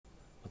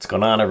What's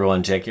going on,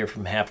 everyone? Jack here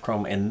from Half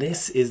Chrome, and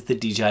this is the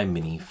DJI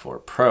Mini 4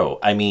 Pro.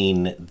 I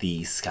mean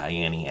the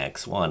Skyany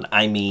X1.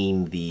 I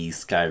mean the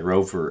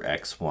SkyRover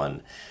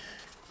X1.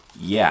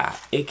 Yeah,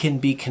 it can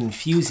be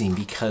confusing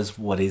because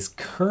what is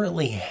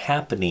currently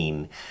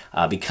happening,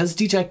 because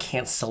DJI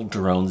can't sell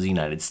drones in the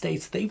United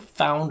States, they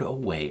found a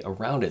way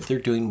around it. They're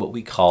doing what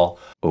we call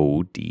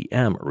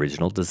ODM,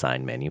 Original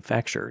Design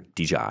Manufacturer.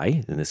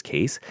 DJI, in this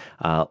case,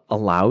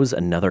 allows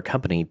another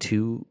company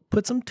to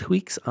put some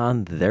tweaks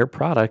on their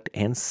product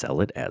and sell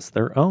it as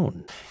their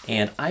own.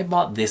 And I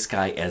bought this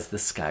guy as the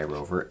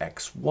SkyRover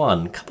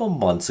X1 a couple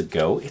months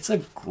ago. It's a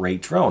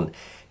great drone.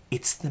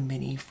 It's the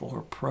Mini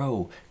 4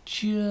 Pro,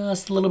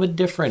 just a little bit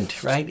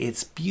different, right?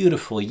 It's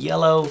beautiful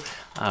yellow.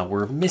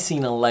 We're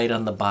missing a light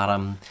on the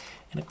bottom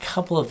and a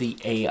couple of the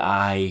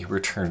AI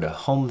return to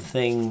home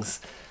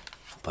things.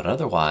 But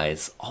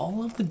otherwise,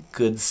 all of the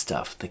good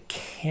stuff, the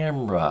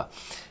camera,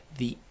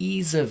 the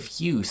ease of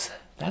use,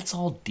 that's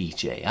all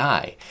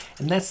DJI.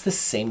 And that's the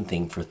same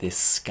thing for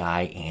this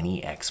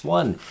Skyany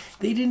X1.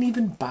 They didn't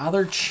even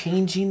bother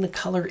changing the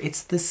color.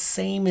 It's the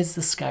same as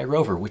the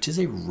SkyRover, which is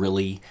a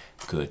really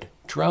good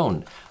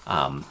drone.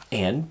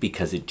 And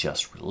because it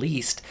just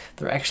released,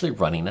 they're actually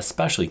running a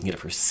special. You can get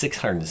it for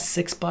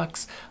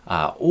 $606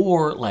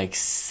 or like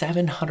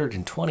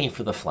 $720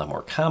 for the Fly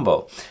More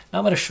combo. Now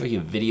I'm going to show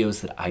you videos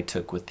that I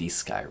took with the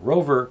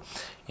SkyRover,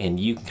 and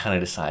you can kind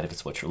of decide if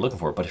it's what you're looking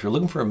for. But if you're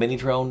looking for a mini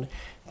drone,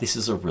 this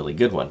is a really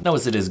good one. Now,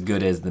 is it as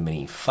good as the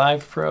Mini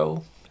 5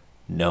 Pro?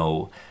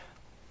 No,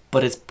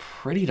 but it's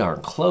pretty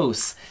darn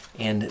close,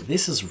 and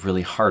this is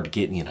really hard to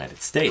get in the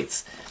United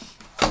States.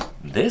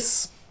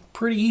 This,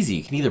 pretty easy.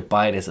 You can either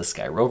buy it as a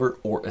SkyRover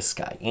or a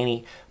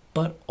Skyany,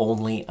 but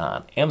only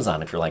on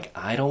Amazon. If you're like,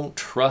 I don't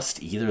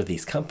trust either of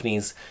these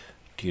companies,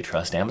 do you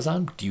trust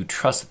Amazon? Do you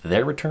trust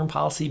their return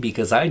policy?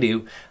 Because I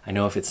do. I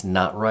know if it's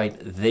not right,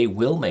 they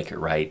will make it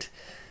right.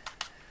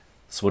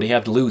 So what do you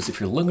have to lose? If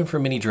you're looking for a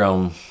mini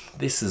drone,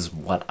 this is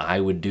what I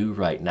would do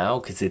right now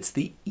because it's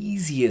the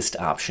easiest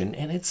option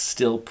and it's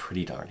still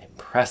pretty darn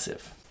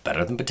impressive.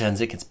 Better than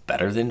Potensic, it's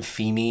better than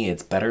Fimi,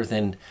 it's better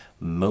than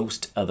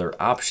most other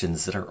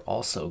options that are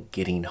also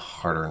getting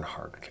harder and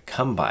harder to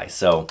come by.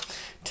 So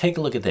take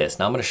a look at this.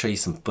 Now I'm going to show you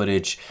some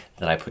footage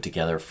that I put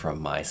together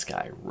from my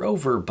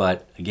SkyRover,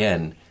 but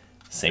again,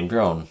 same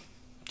drone,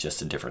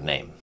 just a different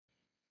name.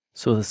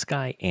 So the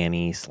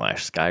Skyany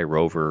slash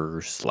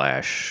SkyRover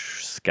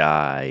slash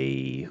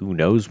Sky, who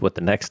knows what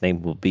the next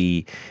name will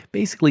be,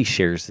 basically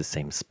shares the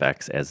same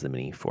specs as the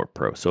Mini 4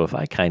 Pro. So if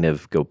I kind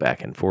of go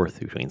back and forth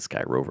between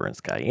SkyRover and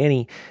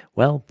Skyany,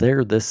 well,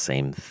 they're the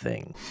same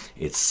thing.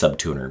 It's sub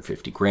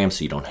 250 grams,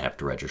 so you don't have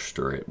to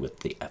register it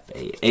with the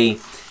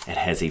FAA. It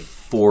has a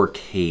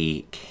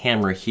 4K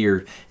camera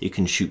here. You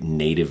can shoot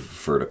native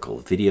vertical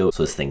video,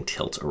 so this thing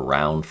tilts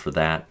around for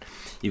that.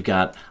 You've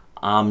got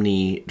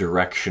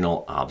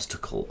omnidirectional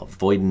obstacle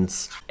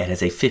avoidance. It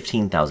has a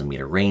 15,000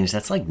 meter range.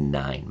 That's like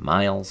 9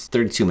 miles,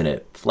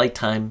 32-minute flight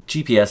time,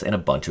 GPS, and a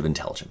bunch of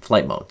intelligent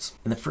flight modes.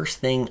 And the first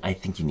thing I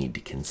think you need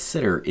to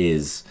consider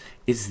is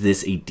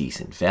this a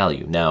decent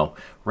value? Now,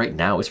 right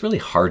now, it's really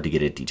hard to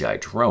get a DJI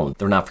drone.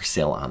 They're not for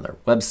sale on their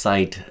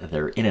website.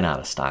 They're in and out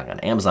of stock on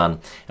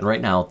Amazon. And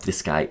right now,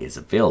 this guy is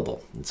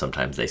available. And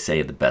sometimes they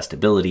say the best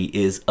ability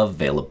is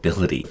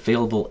availability.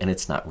 Available, and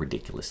it's not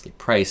ridiculously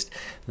priced.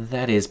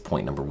 That is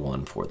point number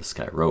one for the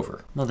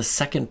SkyRover. Now, the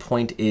second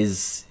point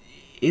is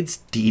it's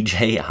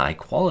DJI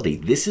quality.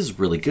 This is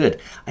really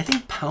good. I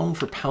think pound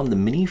for pound, the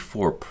Mini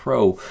 4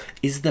 Pro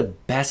is the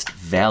best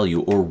value,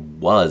 or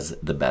was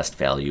the best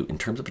value in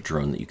terms of a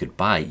drone that you could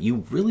buy.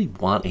 You really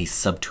want a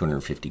sub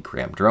 250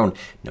 gram drone.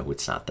 No,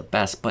 it's not the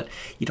best, but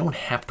you don't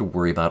have to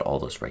worry about all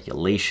those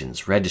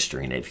regulations,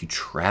 registering it. If you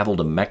travel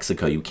to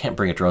Mexico, you can't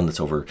bring a drone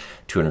that's over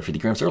 250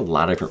 grams. There are a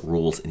lot of different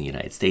rules in the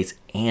United States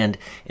and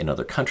in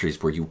other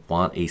countries where you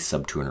want a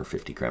sub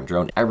 250 gram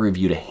drone. I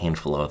reviewed a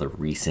handful of other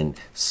recent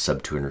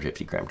sub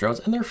 250 gram drones,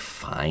 and they're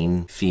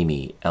fine.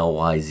 Fimi,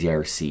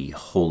 LYZRC,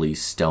 Holy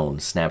Stone,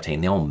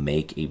 Snaptane, they all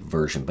make a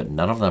version, but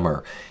none of them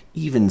are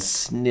even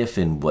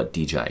sniffing what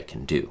DJI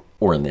can do,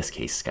 or in this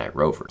case,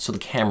 SkyRover. So the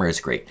camera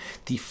is great.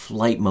 The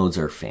flight modes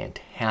are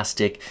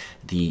fantastic.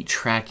 The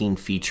tracking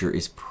feature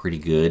is pretty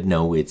good.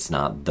 No, it's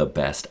not the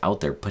best out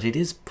there, but it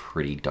is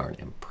pretty darn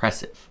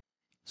impressive.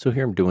 So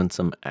here I'm doing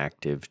some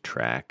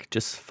ActiveTrack,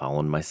 just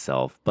following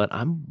myself, but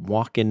I'm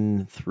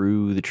walking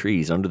through the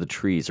trees, under the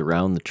trees,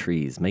 around the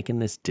trees, making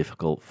this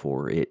difficult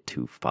for it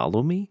to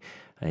follow me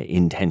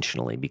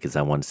intentionally because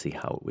I want to see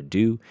how it would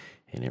do.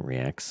 And it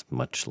reacts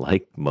much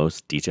like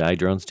most DJI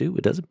drones do.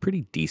 It does a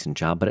pretty decent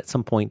job, but at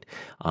some point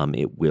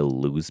it will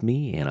lose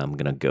me, and I'm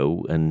going to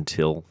go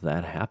until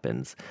that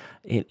happens.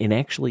 And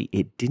actually,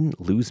 it didn't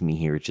lose me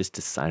here. It just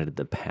decided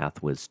the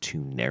path was too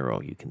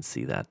narrow. You can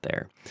see that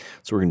there.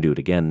 So we're going to do it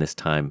again, this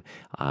time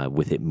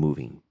with it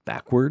moving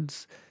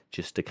backwards,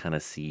 just to kind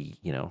of see,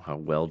 you know, how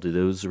well do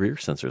those rear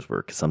sensors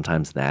work. 'Cause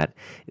sometimes that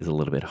is a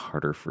little bit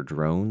harder for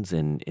drones,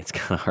 and it's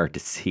kind of hard to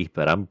see,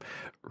 but I'm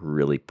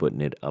really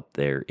putting it up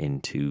there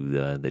into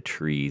the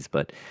trees.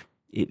 But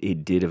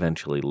it did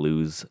eventually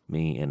lose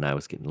me, and I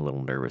was getting a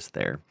little nervous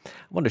there. I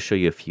wanted to show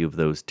you a few of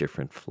those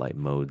different flight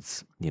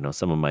modes. You know,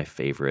 some of my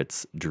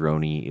favorites.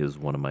 Droney is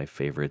one of my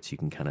favorites. You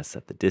can kind of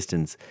set the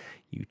distance.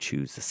 You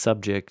choose the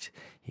subject.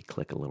 You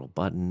click a little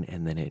button,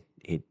 and then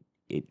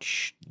it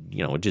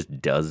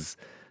just does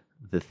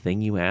the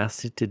thing you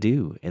asked it to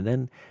do. And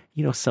then,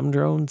 you know, some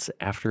drones,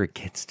 after it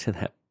gets to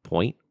that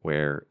point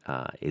where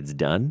it's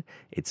done,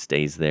 it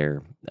stays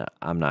there.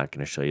 I'm not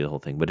going to show you the whole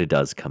thing, but it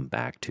does come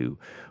back to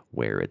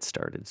where it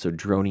started. So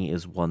Droney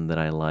is one that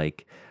I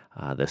like.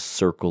 The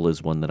circle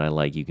is one that I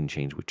like. You can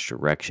change which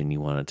direction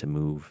you want it to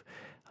move.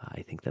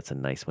 I think that's a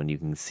nice one. You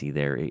can see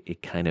there,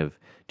 it kind of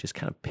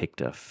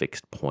picked a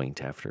fixed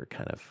point after it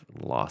kind of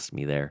lost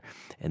me there.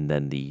 And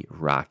then the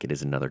rocket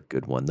is another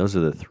good one. Those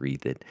are the three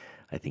that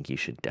I think you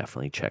should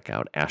definitely check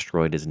out.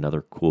 Asteroid is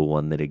another cool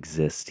one that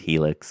exists.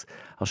 Helix.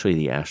 I'll show you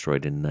the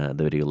Asteroid in the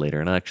video later,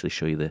 and I'll actually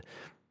show you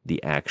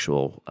the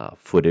actual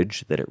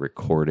footage that it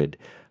recorded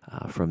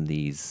from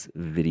these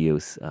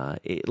videos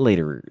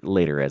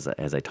later as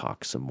I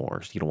talk some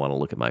more. So you don't want to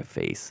look at my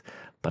face,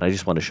 but I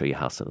just want to show you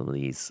how some of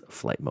these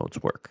flight modes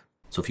work.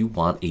 So if you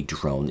want a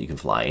drone that you can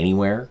fly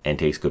anywhere and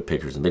takes good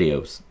pictures and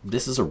videos,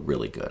 this is a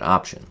really good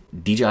option.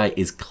 DJI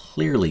is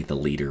clearly the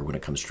leader when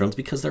it comes to drones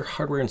because their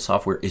hardware and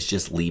software is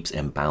just leaps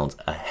and bounds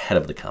ahead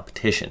of the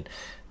competition.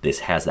 This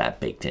has that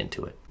baked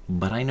into it.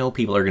 But I know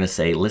people are going to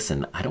say,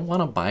 listen, I don't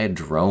want to buy a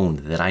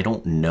drone that I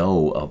don't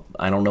know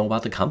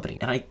about the company.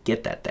 And I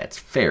get that. That's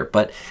fair.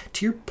 But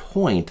to your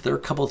point, there are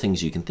a couple of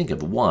things you can think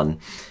of. One,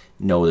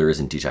 no, there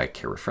isn't DJI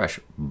Care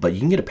Refresh, but you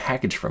can get a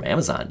package from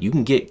Amazon. You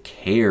can get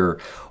Care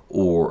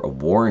or a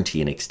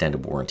warranty, an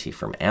extended warranty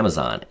from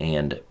Amazon,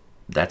 and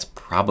that's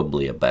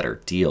probably a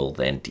better deal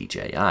than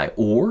DJI.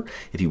 Or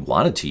if you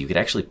wanted to, you could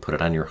actually put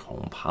it on your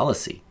home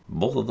policy.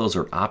 Both of those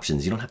are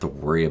options. You don't have to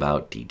worry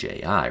about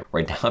DJI.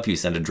 Right now, if you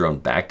send a drone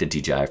back to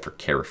DJI for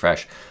Care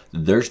Refresh,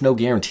 there's no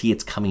guarantee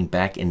it's coming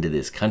back into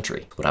this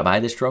country. Would I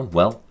buy this drone?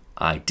 Well,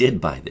 I did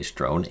buy this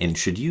drone, and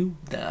should you?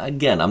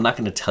 Again, I'm not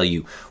going to tell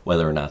you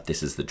whether or not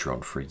this is the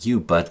drone for you,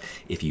 but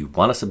if you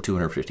want a sub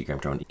 250 gram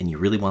drone and you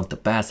really want the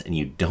best and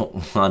you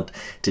don't want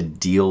to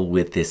deal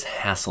with this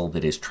hassle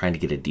that is trying to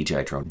get a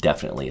DJI drone,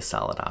 definitely a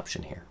solid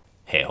option here.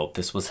 Hey, I hope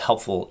this was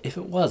helpful. If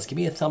it was, give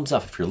me a thumbs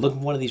up. If you're looking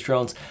for one of these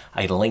drones,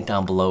 I got a link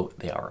down below.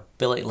 They are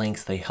affiliate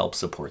links. They help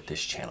support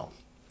this channel.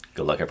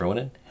 Good luck, everyone,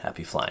 and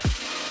happy flying.